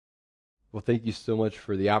Well, thank you so much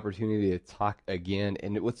for the opportunity to talk again.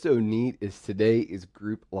 And what's so neat is today is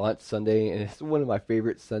Group Launch Sunday, and it's one of my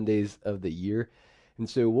favorite Sundays of the year. And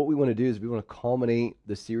so, what we want to do is we want to culminate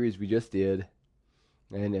the series we just did.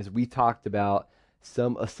 And as we talked about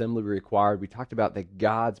some assembly required, we talked about that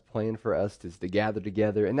God's plan for us is to gather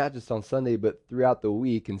together, and not just on Sunday, but throughout the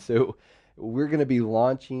week. And so, we're going to be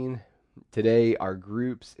launching today our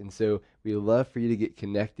groups, and so we love for you to get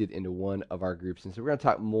connected into one of our groups. And so we're going to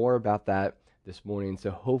talk more about that this morning.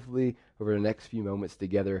 So hopefully over the next few moments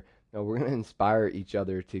together, we're going to inspire each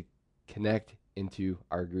other to connect into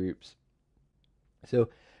our groups. So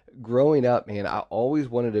growing up, man, I always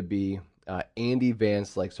wanted to be Andy Van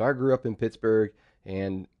Slyke. So I grew up in Pittsburgh,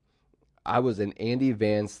 and I was an Andy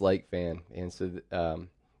Van Slyke fan. And so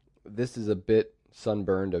this is a bit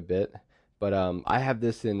sunburned a bit, but I have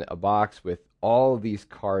this in a box with all of these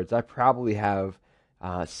cards. I probably have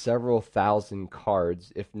several thousand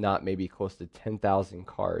cards, if not maybe close to 10,000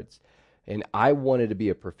 cards. And I wanted to be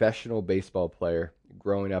a professional baseball player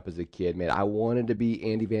growing up as a kid. Man, I wanted to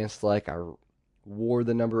be Andy Van Slyke. I wore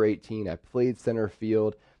the number 18. I played center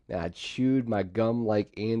field, and I chewed my gum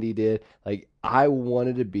like Andy did. Like, I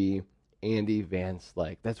wanted to be Andy Van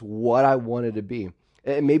Slyke. That's what I wanted to be.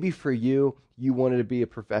 And maybe for you, you wanted to be a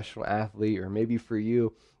professional athlete, or maybe for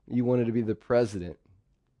you, you wanted to be the president,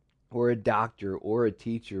 or a doctor, or a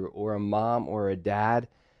teacher, or a mom, or a dad,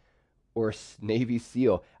 or a Navy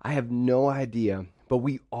SEAL. I have no idea, but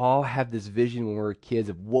we all have this vision when we're kids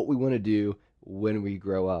of what we want to do when we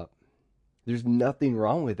grow up. There's nothing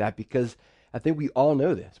wrong with that, because I think we all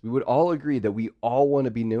know this. We would all agree that we all want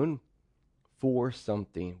to be known for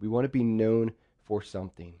something. We want to be known for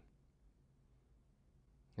something.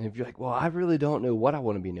 And if you're like, well, I really don't know what I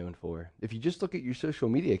want to be known for, if you just look at your social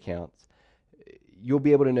media accounts, you'll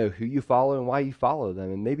be able to know who you follow and why you follow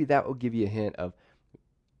them. And maybe that will give you a hint of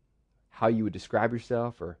how you would describe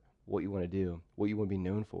yourself, or what you want to do, what you want to be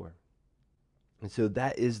known for. And so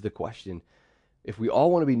that is the question. If we all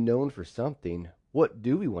want to be known for something, what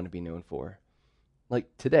do we want to be known for?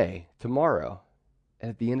 Like today, tomorrow,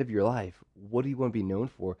 at the end of your life, what do you want to be known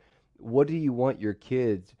for? What do you want your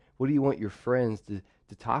kids, what do you want your friends to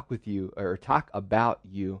talk with you or talk about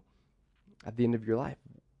you at the end of your life?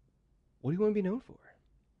 What do you want to be known for?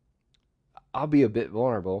 I'll be a bit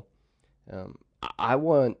vulnerable. I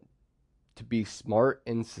want to be smart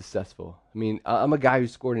and successful. I mean, I'm a guy who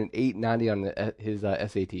scored an 890 on his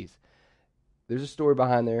SATs. There's a story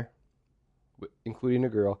behind there, including a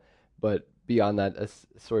girl, but beyond that, a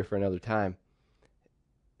story for another time.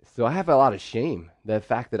 So I have a lot of shame, the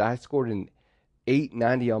fact that I scored an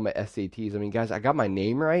 890 on my SATs. I mean, guys, I got my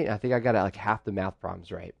name right. I think I got like half the math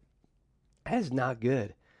problems right. That is not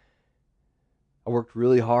good. I worked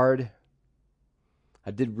really hard. I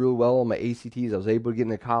did real well on my ACTs. I was able to get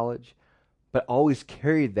into college. But I always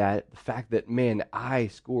carried the fact that, man, I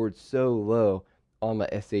scored so low on my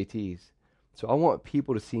SATs. So I want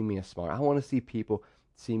people to see me as smart. I want to see people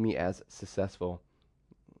see me as successful.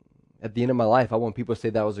 At the end of my life, I want people to say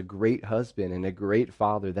that I was a great husband and a great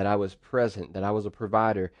father, that I was present, that I was a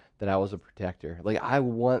provider, that I was a protector. Like, I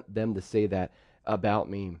want them to say that about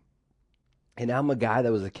me. And I'm a guy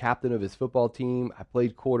that was a captain of his football team. I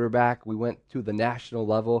played quarterback. We went to the national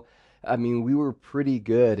level. I mean, we were pretty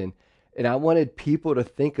good. And I wanted people to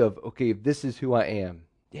think of, okay, this is who I am.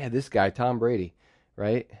 Yeah, this guy, Tom Brady,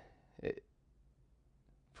 right?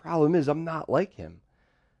 Problem is, I'm not like him.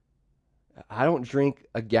 I don't drink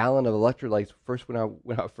a gallon of electrolytes first when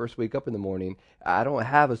I first wake up in the morning. I don't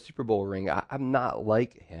have a Super Bowl ring. I'm not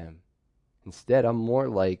like him. Instead, I'm more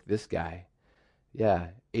like this guy. Yeah,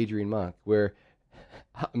 Adrian Monk, where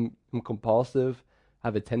I'm compulsive. I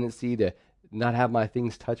have a tendency to not have my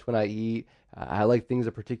things touched when I eat. I like things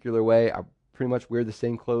a particular way. I pretty much wear the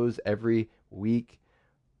same clothes every week.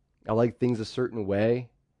 I like things a certain way.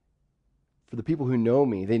 For the people who know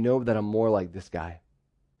me, they know that I'm more like this guy.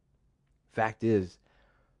 Fact is,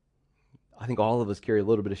 I think all of us carry a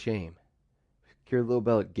little bit of shame, carry a little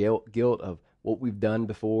bit of guilt of what we've done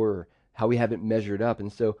before, or how we haven't measured up.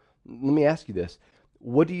 And so let me ask you this.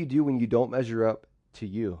 What do you do when you don't measure up to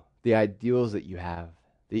you? The ideals that you have,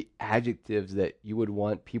 the adjectives that you would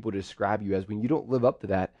want people to describe you as, when you don't live up to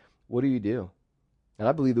that, what do you do? And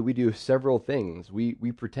I believe that we do several things. We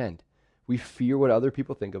pretend. We fear what other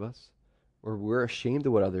people think of us, or we're ashamed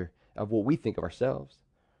of what we think of ourselves.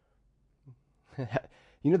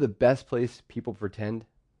 You know the best place people pretend?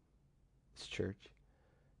 It's church.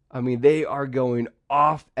 I mean, they are going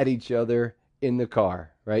off at each other in the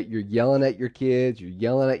car, right? You're yelling at your kids, you're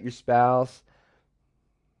yelling at your spouse.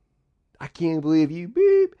 I can't believe you,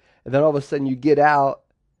 beep. And then all of a sudden you get out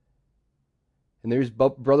And there's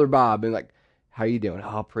Brother Bob, and like, how you doing?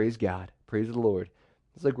 Oh, praise God. Praise the Lord.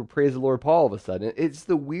 It's like we're praise the Lord Paul all of a sudden. It's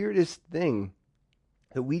the weirdest thing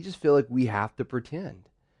that we just feel like we have to pretend.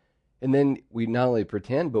 And then we not only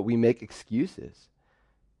pretend, but we make excuses.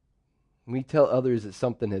 We tell others that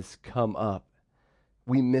something has come up.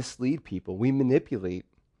 We mislead people. We manipulate.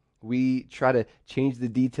 We try to change the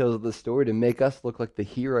details of the story to make us look like the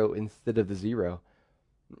hero instead of the zero.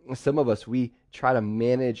 Some of us, we try to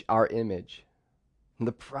manage our image. And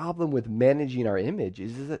the problem with managing our image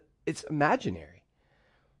is that it's imaginary.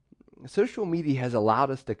 Social media has allowed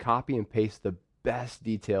us to copy and paste the best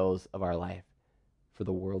details of our life for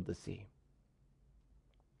the world to see.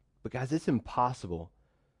 But guys, it's impossible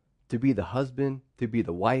to be the husband, to be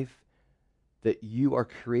the wife that you are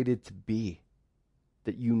created to be,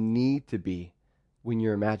 that you need to be when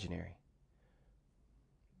you're imaginary.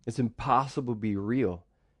 It's impossible to be real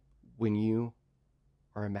when you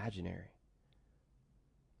are imaginary.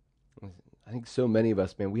 I think so many of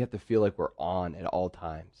us, man, we have to feel like we're on at all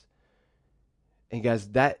times. And guys,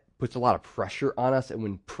 that puts a lot of pressure on us. And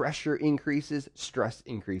when pressure increases, stress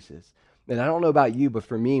increases. And I don't know about you, but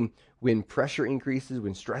for me, when pressure increases,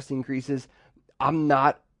 when stress increases, I'm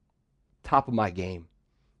not top of my game.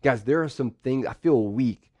 Guys, there are some things, I feel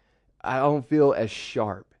weak. I don't feel as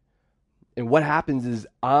sharp. And what happens is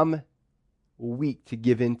I'm weak to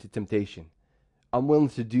give in to temptation. I'm willing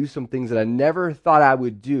to do some things that I never thought I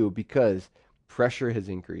would do because pressure has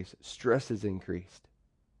increased, stress has increased.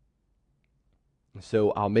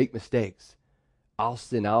 So I'll make mistakes. I'll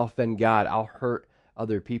sin. I'll offend God. I'll hurt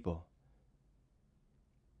other people.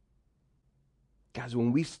 Guys,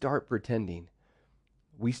 when we start pretending,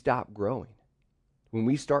 we stop growing. When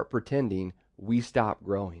we start pretending, we stop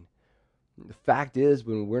growing. The fact is,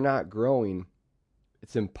 when we're not growing,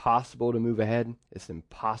 it's impossible to move ahead. It's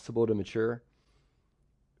impossible to mature.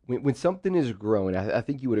 When something is growing, I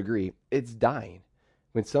think you would agree, it's dying.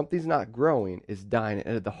 When something's not growing, it's dying.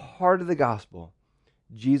 And at the heart of the gospel,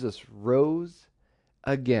 Jesus rose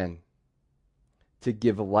again to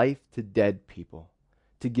give life to dead people,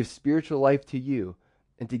 to give spiritual life to you,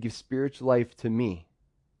 and to give spiritual life to me,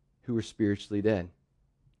 who are spiritually dead.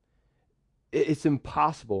 It's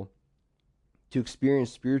impossible to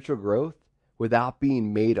experience spiritual growth without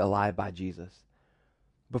being made alive by Jesus.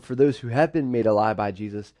 But for those who have been made alive by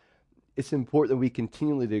Jesus, it's important that we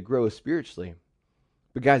continually to grow spiritually.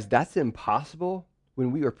 But guys, that's impossible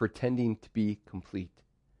when we are pretending to be complete.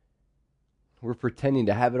 We're pretending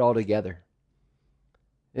to have it all together.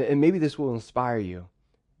 And maybe this will inspire you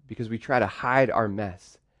because we try to hide our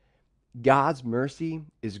mess. God's mercy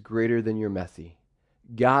is greater than your messy.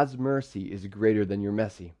 God's mercy is greater than your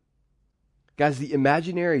messy. Guys, the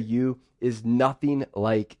imaginary you is nothing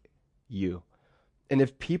like you. And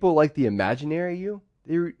if people like the imaginary you,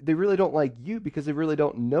 they really don't like you because they really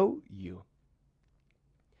don't know you.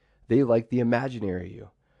 They like the imaginary you,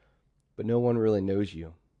 but no one really knows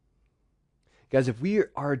you. Guys, if we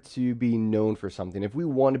are to be known for something, if we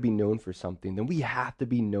want to be known for something, then we have to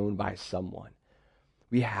be known by someone.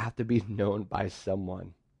 We have to be known by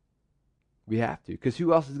someone. We have to, because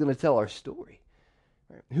who else is going to tell our story?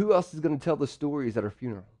 Right? Who else is going to tell the stories at our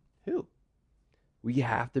funeral? Who? We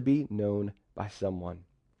have to be known by someone.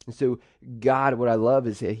 And so God, what I love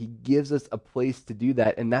is that He gives us a place to do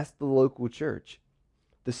that, and that's the local church.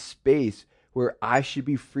 The space where I should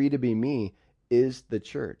be free to be me is the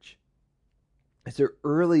church. So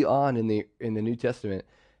early on in the New Testament,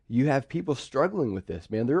 you have people struggling with this,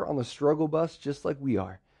 man. They're on the struggle bus just like we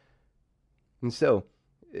are. And so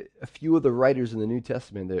a few of the writers in the New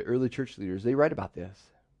Testament, the early church leaders, they write about this.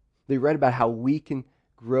 They write about how we can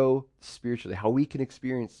grow spiritually, how we can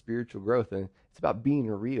experience spiritual growth, and it's about being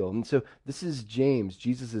real. And so this is James,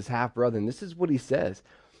 Jesus' half-brother, and this is what he says.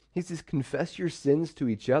 He says, confess your sins to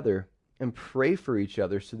each other and pray for each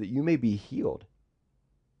other so that you may be healed.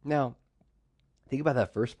 Now, think about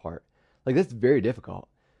that first part. Like, that's very difficult.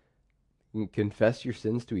 Confess your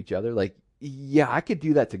sins to each other. Like, yeah, I could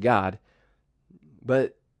do that to God,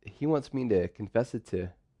 but He wants me to confess it to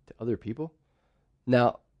other people.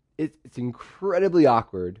 Now, it's incredibly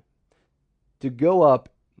awkward to go up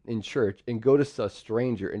in church and go to a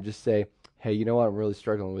stranger and just say, hey, you know what, I'm really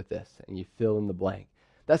struggling with this, and you fill in the blank.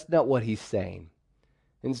 That's not what he's saying.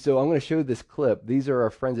 And so I'm going to show this clip. These are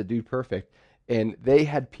our friends at Dude Perfect, and they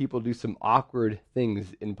had people do some awkward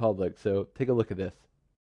things in public. So take a look at this.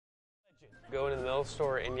 Go into the middle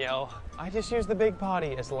store and yell, I just use the big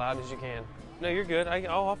potty as loud as you can. No, you're good.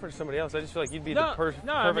 I'll offer to somebody else. I just feel like you'd be the perfect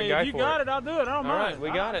guy for it. If you got it, I'll do it. I don't mind. All right,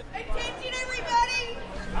 we got it. Attention, everybody!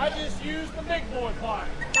 I just used the big boy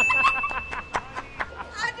potty.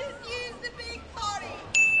 I just used the big potty.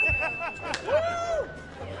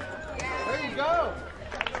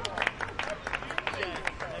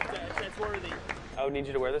 I would need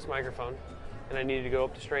you to wear this microphone, and I need you to go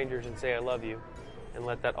up to strangers and say I love you, and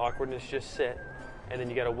let that awkwardness just sit, and then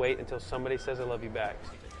you got to wait until somebody says I love you back.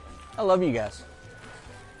 I love you guys.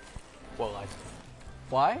 Well, like,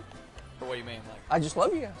 Why? for what you mean, like, I just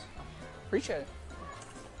love you guys. Appreciate it.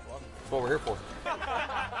 that's what we're here for.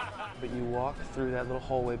 But you walk through that little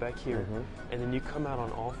hallway back here, and then you come out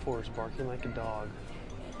on all fours barking like a dog.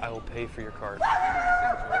 I will pay for your cart.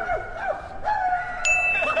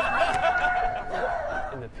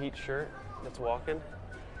 In the peach shirt that's walking,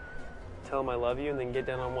 tell him I love you, and then get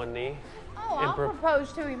down on one knee. Oh, And I'll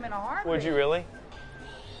propose to him in a heartbeat. Would you really?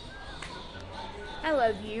 I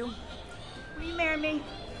love you. Will you marry me?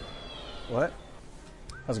 What?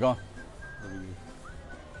 How's it going?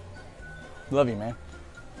 Love you, man.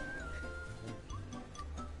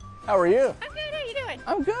 How are you? I'm good. How you doing?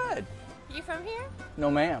 I'm good. You from here?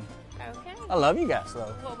 No, ma'am. Okay. I love you guys,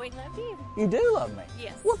 though. Well, we love you. You do love me.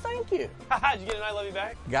 Yes. Well, thank you. Did you get an I love you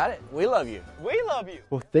back? Got it. We love you. We love you.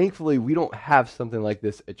 Well, thankfully, we don't have something like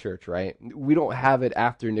this at church, right? We don't have it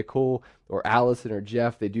after Nicole or Allison or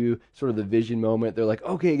Jeff. They do sort of the vision moment. They're like,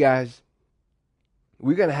 okay, guys,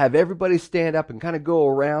 we're going to have everybody stand up and kind of go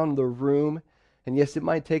around the room. And yes, it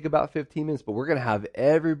might take about 15 minutes, but we're going to have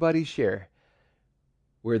everybody share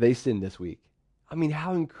where they sinned this week. I mean,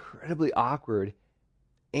 how incredibly awkward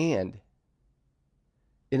and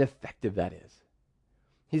ineffective that is.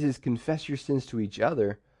 He says, confess your sins to each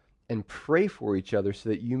other and pray for each other so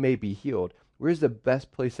that you may be healed. Where's the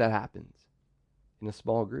best place that happens? In a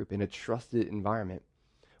small group, in a trusted environment.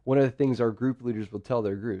 One of the things our group leaders will tell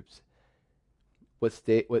their groups, what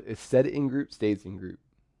is said in group stays in group.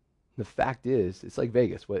 The fact is, it's like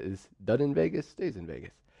Vegas. What is done in Vegas stays in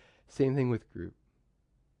Vegas. Same thing with group.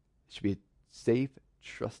 It should be a safe,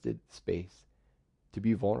 trusted space to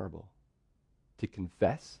be vulnerable, to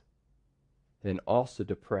confess, and then also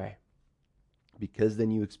to pray, because then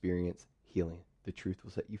you experience healing. The truth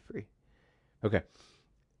will set you free. Okay.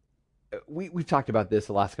 We've talked about this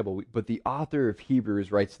the last couple of weeks, but the author of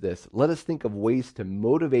Hebrews writes this: let us think of ways to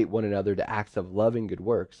motivate one another to acts of love and good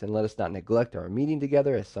works, and let us not neglect our meeting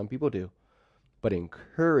together as some people do, but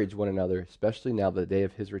encourage one another, especially now that the day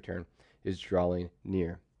of his return is drawing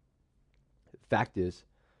near. The fact is,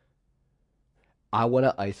 I want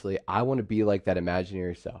to isolate. I want to be like that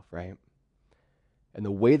imaginary self, right? And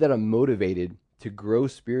the way that I'm motivated to grow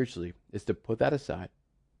spiritually is to put that aside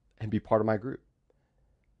and be part of my group.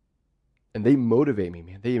 And they motivate me,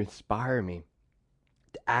 man. They inspire me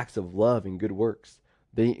to acts of love and good works.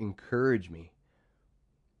 They encourage me.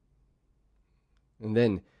 And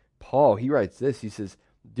then Paul, he writes this. He says,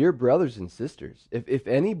 dear brothers and sisters, if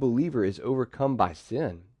any believer is overcome by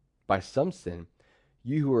sin, by some sin,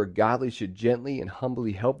 you who are godly should gently and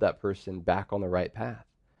humbly help that person back on the right path.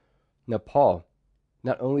 Now, Paul,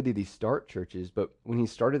 not only did he start churches, but when he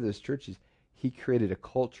started those churches, he created a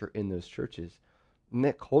culture in those churches. And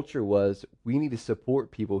that culture was, we need to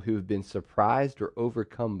support people who have been surprised or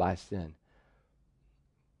overcome by sin.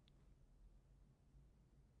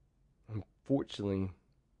 Unfortunately,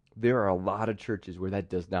 there are a lot of churches where that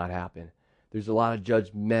does not happen. There's a lot of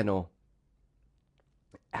judgmental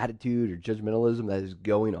attitude or judgmentalism that is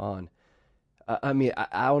going on. I mean,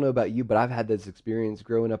 I don't know about you, but I've had this experience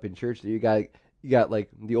growing up in church. You got like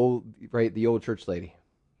the old church lady,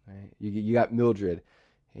 right? You got Mildred,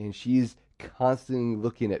 and she's constantly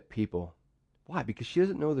looking at people. Why? Because she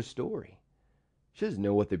doesn't know the story. She doesn't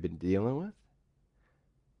know what they've been dealing with.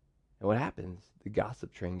 And what happens? The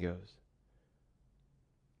gossip train goes.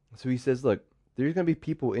 So he says, look, there's going to be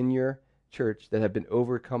people in your church that have been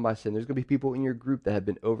overcome by sin. There's going to be people in your group that have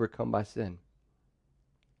been overcome by sin.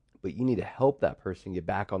 But you need to help that person get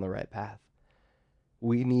back on the right path.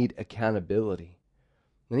 We need accountability.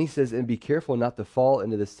 Then he says, and be careful not to fall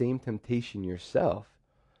into the same temptation yourself.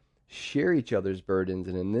 Share each other's burdens,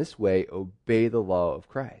 and in this way, obey the law of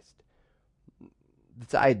Christ.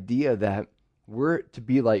 This idea that we're to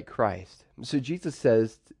be like Christ. So Jesus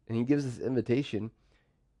says, and he gives this invitation,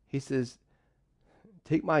 he says,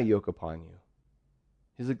 take my yoke upon you.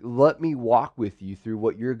 He's like, let me walk with you through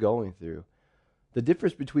what you're going through. The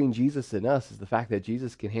difference between Jesus and us is the fact that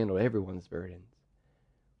Jesus can handle everyone's burdens.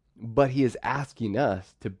 But he is asking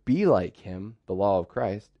us to be like him, the law of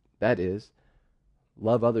Christ. That is,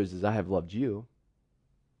 love others as I have loved you.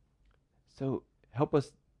 So help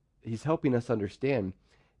us. He's helping us understand,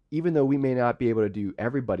 even though we may not be able to do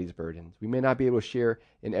everybody's burdens, we may not be able to share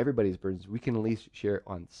in everybody's burdens, we can at least share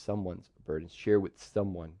on someone's burdens, share with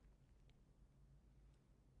someone.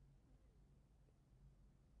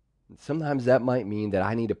 And sometimes that might mean that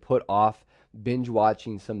I need to put off binge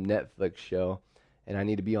watching some Netflix show and I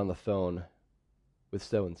need to be on the phone with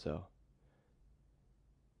so-and-so.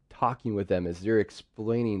 talking with them, as they're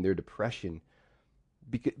explaining their depression.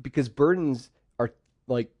 Because burdens are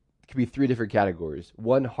like, could be three different categories.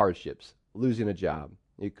 One, hardships, losing a job.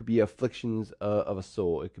 It could be afflictions of a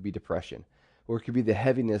soul. It could be depression. Or it could be the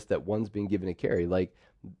heaviness that one's been given to carry, like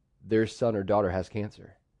their son or daughter has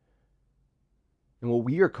cancer. And what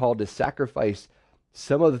we are called to sacrifice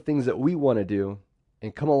some of the things that we want to do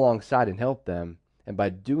and come alongside and help them. And by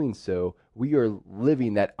doing so, we are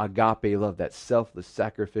living that agape love, that selfless,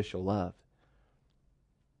 sacrificial love.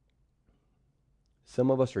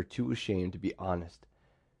 Some of us are too ashamed to be honest.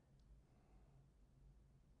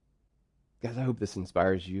 Guys, I hope this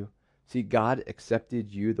inspires you. See, God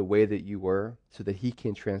accepted you the way that you were so that he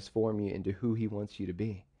can transform you into who he wants you to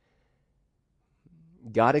be.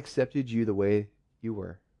 God accepted you the way you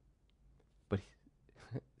were, but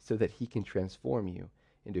so that he can transform you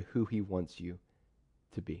into who he wants you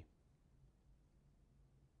to be.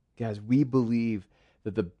 Guys, we believe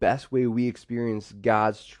that the best way we experience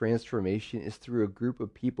God's transformation is through a group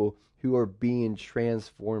of people who are being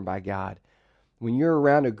transformed by God. When you're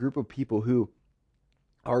around a group of people who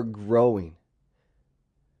are growing,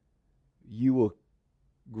 you will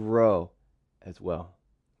grow as well.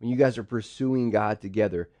 When you guys are pursuing God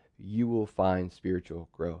together, you will find spiritual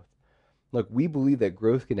growth. Look, we believe that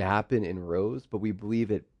growth can happen in rows, but we believe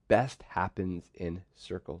it best happens in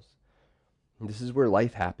circles. And this is where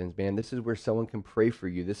life happens, man. This is where someone can pray for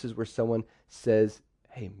you. This is where someone says,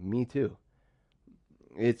 hey, me too.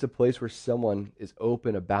 It's a place where someone is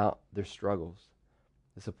open about their struggles.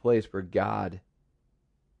 It's a place where God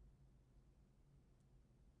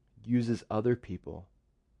uses other people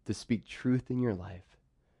to speak truth in your life,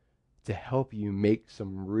 to help you make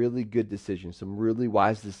some really good decisions, some really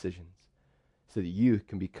wise decisions, so that you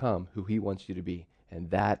can become who he wants you to be.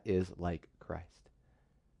 And that is like Christ.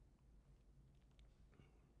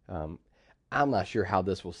 I'm not sure how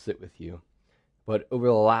this will sit with you, but over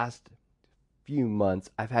the last few months,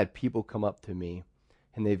 I've had people come up to me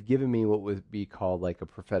and they've given me what would be called like a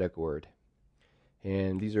prophetic word.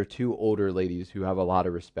 And these are two older ladies who I have a lot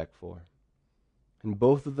of respect for. And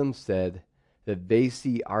both of them said that they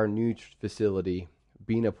see our new facility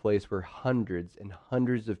being a place where hundreds and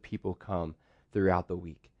hundreds of people come throughout the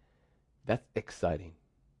week. That's exciting.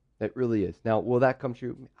 That really is. Now, will that come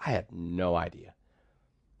true? I have no idea.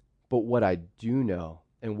 But what I do know,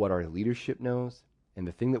 and what our leadership knows, and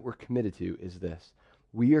the thing that we're committed to is this.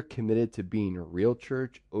 We are committed to being real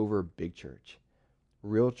church over big church.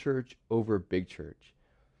 Real church over big church.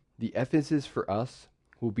 The emphasis for us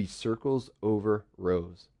will be circles over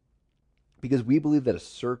rows. Because we believe that a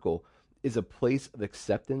circle is a place of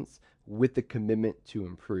acceptance with the commitment to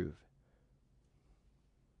improve.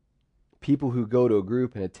 People who go to a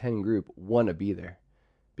group and attend group want to be there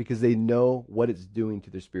because they know what it's doing to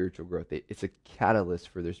their spiritual growth. It's a catalyst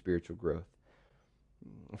for their spiritual growth.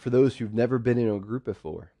 For those who've never been in a group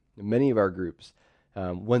before, many of our groups,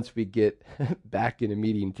 once we get back in a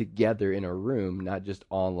meeting together in a room, not just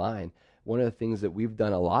online, one of the things that we've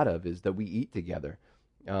done a lot of is that we eat together,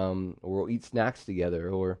 or we'll eat snacks together,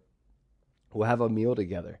 or we'll have a meal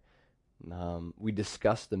together. We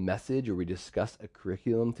discuss the message, or we discuss a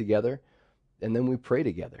curriculum together, and then we pray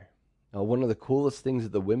together. One of the coolest things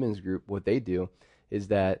of the women's group, what they do, is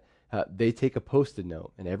that they take a Post-it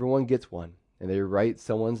note, and everyone gets one, and they write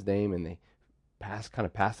someone's name, and they pass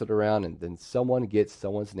it around, and then someone gets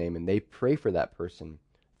someone's name, and they pray for that person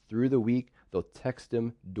through the week. They'll text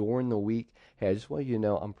them during the week, hey, I just want you to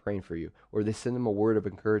know I'm praying for you. Or they send them a word of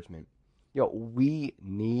encouragement. We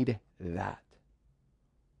need that.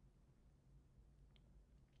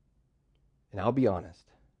 And I'll be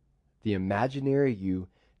honest, the imaginary you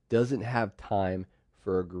doesn't have time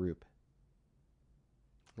for a group.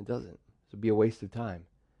 It doesn't. It would be a waste of time.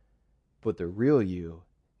 But the real you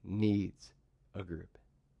needs a group.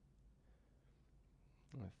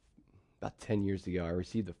 About 10 years ago, I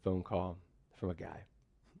received a phone call from a guy.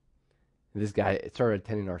 And this guy started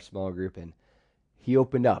attending our small group, and he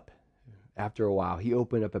opened up. After a while, he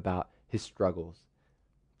opened up about his struggles.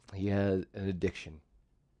 He has an addiction.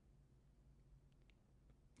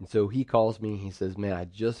 And so he calls me, he says, man, I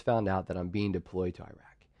just found out that I'm being deployed to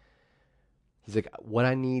Iraq. He's like, what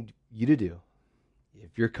I need you to do,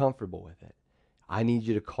 if you're comfortable with it, I need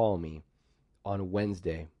you to call me on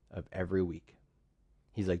Wednesday of every week.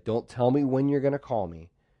 He's like, don't tell me when you're going to call me,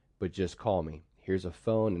 but just call me. Here's a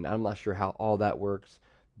phone, and I'm not sure how all that works.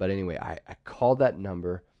 But anyway, I called that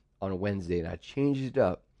number on Wednesday, and I changed it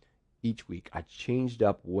up each week. I changed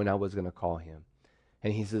up when I was going to call him.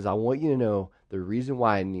 And he says, I want you to know the reason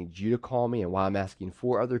why I need you to call me and why I'm asking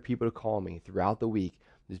 4 other people to call me throughout the week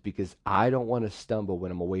is because I don't want to stumble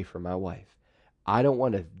when I'm away from my wife. I don't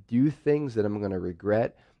want to do things that I'm going to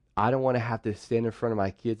regret. I don't want to have to stand in front of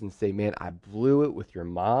my kids and say, man, I blew it with your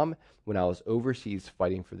mom when I was overseas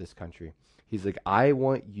fighting for this country. He's like, I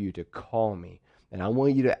want you to call me, and I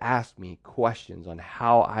want you to ask me questions on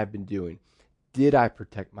how I've been doing. Did I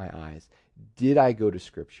protect my eyes? Did I go to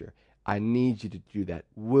Scripture? I need you to do that.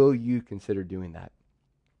 Will you consider doing that?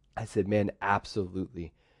 I said, man,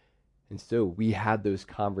 absolutely. And so we had those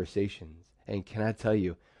conversations. And can I tell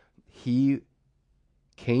you, he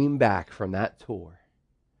came back from that tour,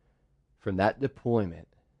 from that deployment,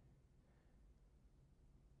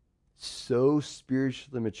 so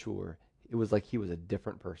spiritually mature, it was like he was a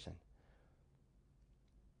different person.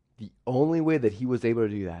 The only way that he was able to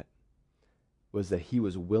do that was that he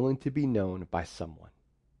was willing to be known by someone.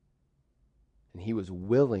 And he was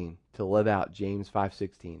willing to live out James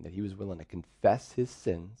 5:16, that he was willing to confess his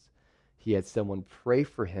sins. He had someone pray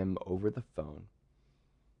for him over the phone,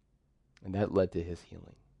 and that led to his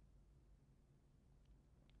healing.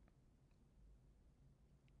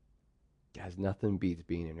 Guys, nothing beats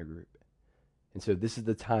being in a group. And so this is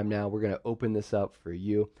the time now. We're going to open this up for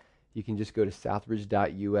you. You can just go to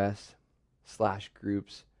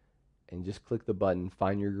southridge.us/groups and just click the button,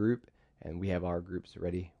 find your group, and we have our groups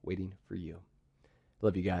ready, waiting for you.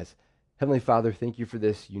 Love you guys. Heavenly Father, thank you for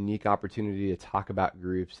this unique opportunity to talk about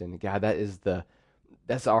groups. And God,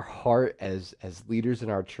 that's our heart as leaders in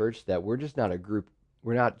our church, that we're just not a group.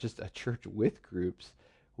 We're not just a church with groups.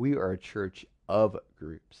 We are a church of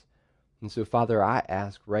groups. And so, Father, I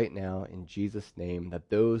ask right now in Jesus' name that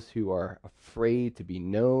those who are afraid to be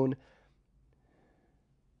known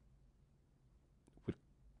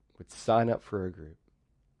would sign up for a group.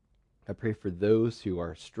 I pray for those who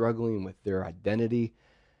are struggling with their identity,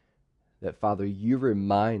 that, Father, you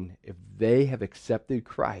remind, if they have accepted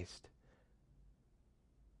Christ,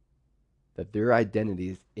 that their identity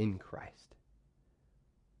is in Christ.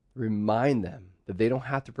 Remind them that they don't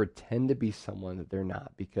have to pretend to be someone that they're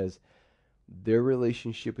not, because their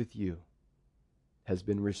relationship with you has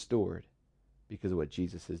been restored because of what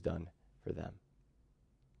Jesus has done for them.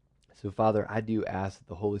 So, Father, I do ask that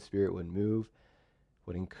the Holy Spirit would move,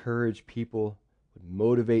 would encourage people, would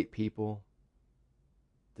motivate people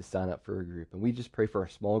to sign up for a group. And we just pray for our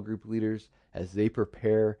small group leaders as they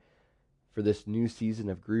prepare for this new season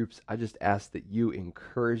of groups. I just ask that you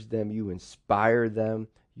encourage them, you inspire them,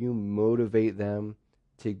 you motivate them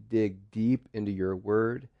to dig deep into your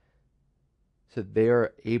word so they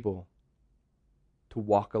are able to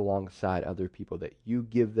walk alongside other people, that you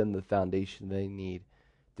give them the foundation they need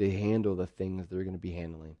to handle the things they're going to be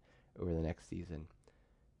handling over the next season.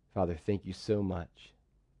 Father, thank you so much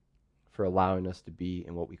for allowing us to be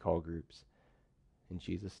in what we call groups. In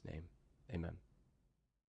Jesus' name, amen.